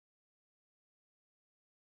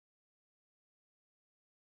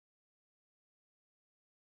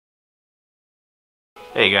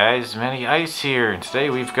Hey guys, Matty Ice here, and today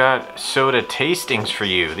we've got soda tastings for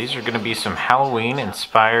you. These are going to be some Halloween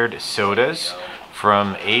inspired sodas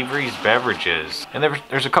from Avery's Beverages. And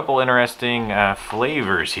there's a couple interesting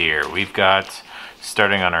flavors here. We've got,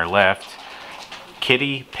 starting on our left,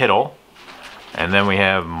 Kitty Piddle, and then we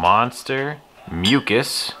have Monster,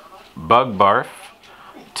 Mucus, Bug Barf,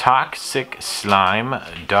 Toxic Slime,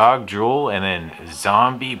 Dog Drool, and then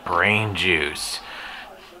Zombie Brain Juice.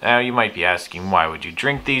 Now you might be asking, why would you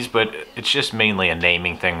drink these? But it's just mainly a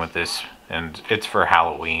naming thing with this, and it's for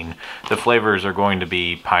Halloween. The flavors are going to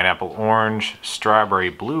be pineapple orange, strawberry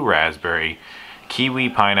blue raspberry, kiwi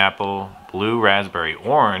pineapple, blue raspberry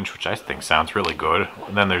orange, which I think sounds really good.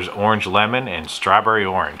 And then there's orange lemon and strawberry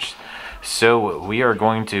orange. So we are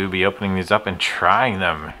going to be opening these up and trying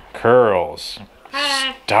them. Curls,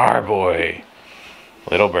 Starboy,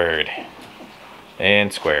 Little Bird,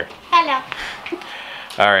 and Square. Hello.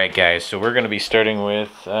 Alright guys, so we're going to be starting with,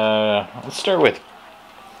 let's start with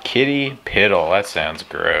Kitty Piddle. That sounds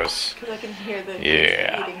gross. Because I can hear the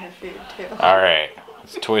Yeah. eating her food too. Alright,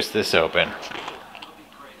 let's twist this open.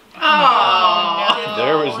 Oh,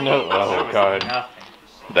 There was no, oh god.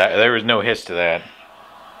 There was no hiss to that.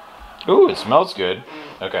 Ooh, it smells good.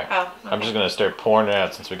 Okay, I'm just going to start pouring it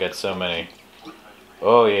out since we got so many.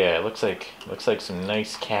 Oh yeah, it looks like some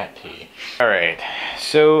nice cat pee. Alright,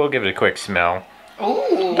 so I'll give it a quick smell.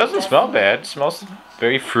 Ooh. Doesn't smell bad. It smells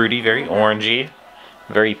very fruity, very orangey,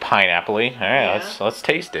 very pineapple-y. All right, let's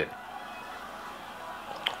taste it.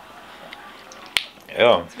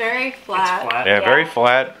 Oh, it's very flat. It's flat. yeah, very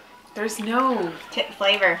flat. There's no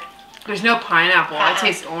flavor. There's no pineapple. I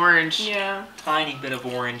taste orange. Yeah. Tiny bit of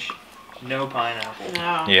orange. No pineapple.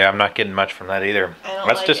 No. Yeah, I'm not getting much from that either. I don't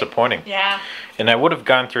That's like disappointing. Yeah. And I would have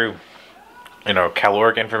gone through, you know,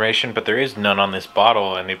 caloric information, but there is none on this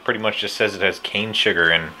bottle, and it pretty much just says it has cane sugar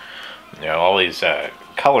and, you know, all these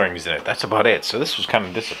colorings in it. That's about it. So this was kind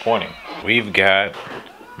of disappointing. We've got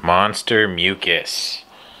Monster Mucus.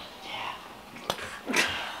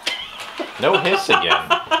 No hiss again.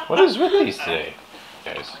 What is with these today,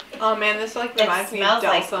 guys? Oh man, this like reminds me of smells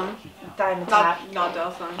like Delsum. Diamond Tap. Not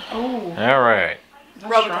Delsum. Oh. All right.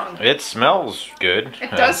 Rubber. It smells good.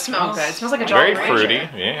 It does smell good. It smells like a Jolly Very Rancher.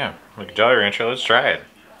 fruity. Yeah, like a Jolly Rancher. Let's try it.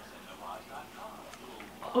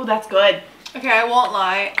 Oh, that's good. Okay, I won't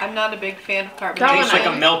lie. I'm not a big fan of carbonation. It tastes like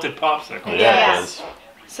a melted popsicle. Yeah, Yes. it does.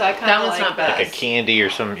 So I kind That of one's like not bad. Like a candy or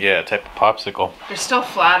some, type of popsicle. They're still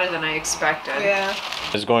flatter than I expected. Yeah.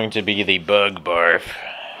 This is going to be the Bug Barf.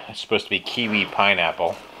 It's supposed to be kiwi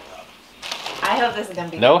pineapple. I hope this is gonna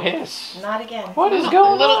be No good. hiss. Not again. What is A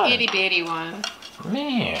going little on? itty bitty one.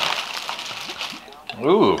 Man.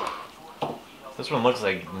 Ooh. This one looks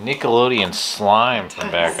like Nickelodeon slime from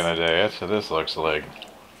back in the day. That's what this looks like.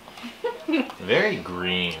 Very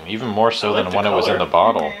green. Even more so I like than the when it was in the color.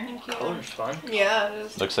 bottle. Color's fun. Yeah, it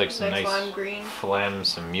is. Looks like some nice lime green. phlegm,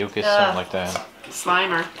 some mucus, something like that.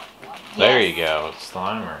 Slimer. There Yes. you go. It's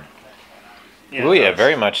Slimer. Yeah, Oh yeah, that's-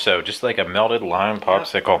 very much so. Just like a melted lime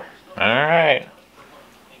popsicle. Alright.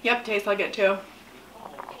 Yep, tastes like it too.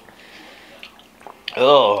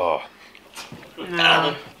 Oh. No.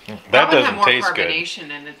 That one had doesn't more taste good. carbonation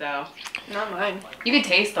in it though. Not mine. You can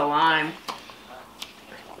taste the lime.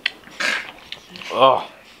 Oh.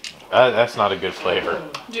 That's not a good flavor.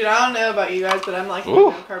 Dude, I don't know about you guys, but I'm like Ooh.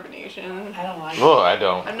 no carbonation. I don't like it. Oh, I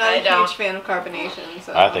don't. I'm not I a don't. huge fan of carbonation.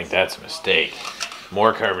 So I think that's a mistake.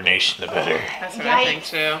 More carbonation, the better. That's what I think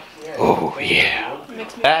too. Oh, yeah.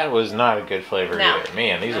 Makes me That was not a good flavor No. either.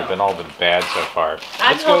 Man, these have been all been bad so far.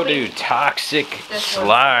 I'm Let's go hoping to Toxic this one's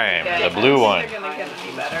Slime, good. the blue one. They're gonna get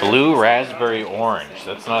any better. Blue raspberry orange.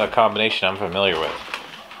 That's not a combination I'm familiar with.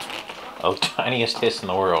 Oh, tiniest hiss in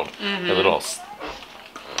the world. The little...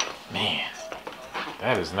 Man,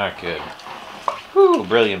 that is not good. Whew,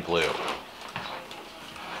 brilliant blue.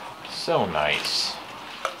 So nice.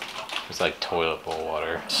 It's like toilet bowl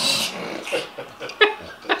water. Tiny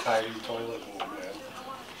toilet bowl, man.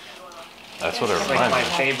 That's what it It's like reminds my me.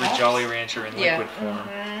 favorite Jolly Rancher in Yeah. liquid form.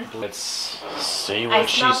 Let's see I what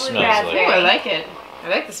she smell smells blue raspberry. Ooh, like. I like it. I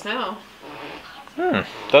like the smell.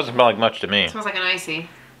 Doesn't smell like much to me. It smells like an icy.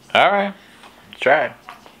 Alright, let's try it.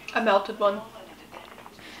 A melted one.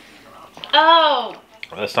 Oh.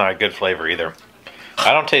 That's not a good flavor either.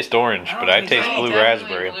 I don't taste orange, but I taste blue Definitely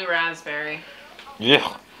raspberry. Blue raspberry.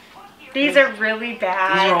 Yeah. These are really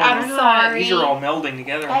bad. These are all- I'm sorry. These are all melding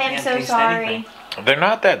together. I am Can't so taste sorry. anything. They're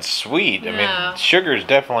not that sweet. I No. mean, sugar's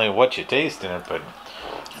definitely what you taste in it, but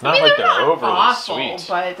it's not I mean, like they're they're not overly awful, sweet.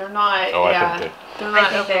 but they're not. Oh, yeah, I think they're not I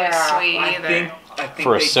think overly they are. sweet I either. think I think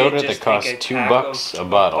For a they did soda just that costs take a $2 pack a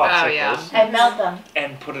bottle. Oh, yeah. popsicles And melt them.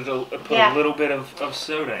 And put Yeah. a little bit of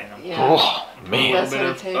soda in them. Yeah. Oh, A man. That's little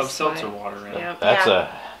what bit it of tastes seltzer like. water in Yep. them.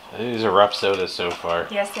 These are rough sodas so far.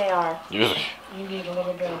 Yes, they are. Ugh. You need a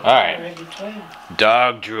little bit of Alright. water in between.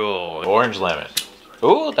 Dog drool. Orange lemon.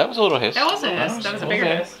 Oh, that was a little hiss. That was a hiss. That was a bigger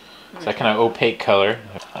okay. hiss. It's that kind of opaque color.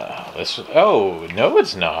 Oh, no,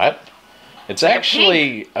 it's not. It's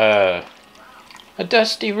actually a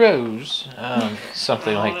dusty rose.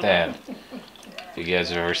 Something like that. If you guys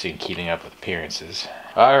have ever seen Keeping Up with Appearances.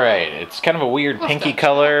 Alright, it's kind of a weird pinky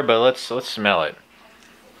color, but let's smell it.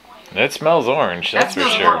 It smells orange, That that's for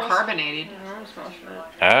smells sure. more carbonated.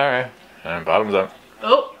 Alright, and bottoms up.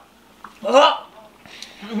 Oh. Oh.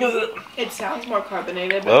 It sounds more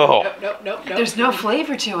carbonated. But Oh. Nope. There's no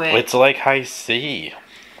flavor to it. It's like high C,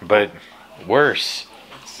 but worse.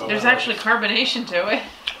 There's actually carbonation to it.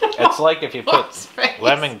 It's like if you put What's face?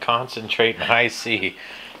 lemon concentrate in high C.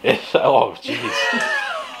 Oh, jeez.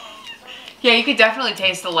 Yeah, you could definitely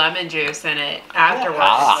taste the lemon juice in it afterwards.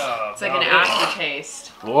 Ah. It's like an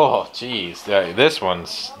aftertaste. Oh, jeez. This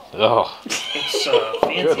one's. Oh. It's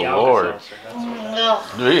fancy Good Lord. Alka-Seltzer,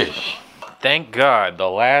 that's what it is. Eesh. Thank God, the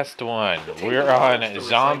last one. We're on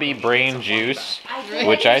zombie brain juice,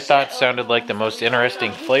 which I thought sounded like the most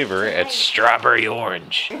interesting flavor at strawberry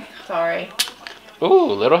orange. Sorry. Ooh,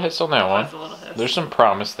 little hiss on that one. Was a little hiss. There's some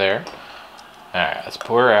promise there. Alright, let's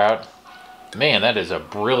pour her out. Man, that is a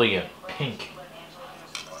brilliant pink.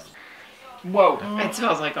 Whoa. It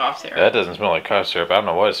smells like cough syrup. That doesn't smell like cough syrup. I don't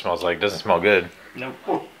know what it smells like. It doesn't smell good. Nope.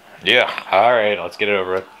 Yeah, alright, let's get it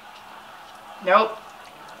over with. Nope.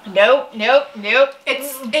 It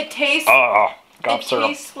tastes. Oh, cough It syrup.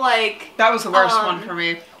 tastes like that was the worst Um, one for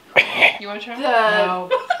me. You want to try? No.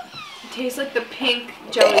 It tastes like the pink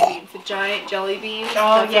jelly beans, the giant jelly beans.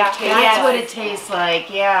 Oh, That's yeah. what it tastes That's like.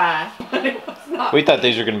 what it tastes like. Yeah. We thought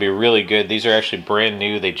these were going to be really good. These are actually brand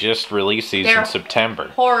new. They just released these They're in September.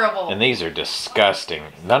 Horrible. And these are disgusting.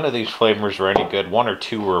 None of these flavors were any good. One or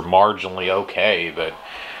two were marginally okay, but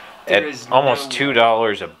There at is almost no-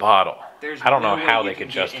 $2 a bottle. There's I don't no know way how you they can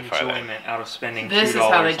could get justify that. enjoyment out of spending This $2 is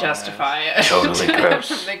how they on justify it. Totally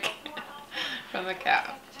gross. From the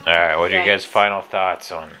cap. Alright, what are your Thanks. guys' final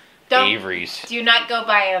thoughts on Don't- Avery's? Do not go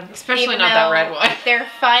buy them. Especially not that red one. They're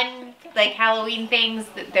fun, like Halloween things.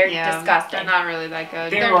 They're disgusting. They're not really that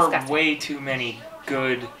good. There They're are disgusting. way too many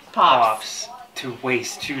good Pops. pops to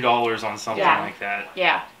waste $2 on something Yeah. like that.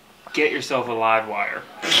 Yeah. Get yourself a live wire.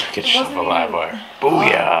 Get yourself a live wire.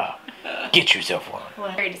 Booyah! Get yourself one.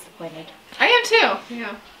 Well, very disappointed. I am too.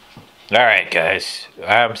 Yeah. Alright, guys.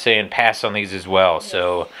 I'm saying pass on these as well.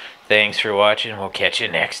 So, thanks for watching. We'll catch you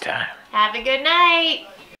next time. Have a good night.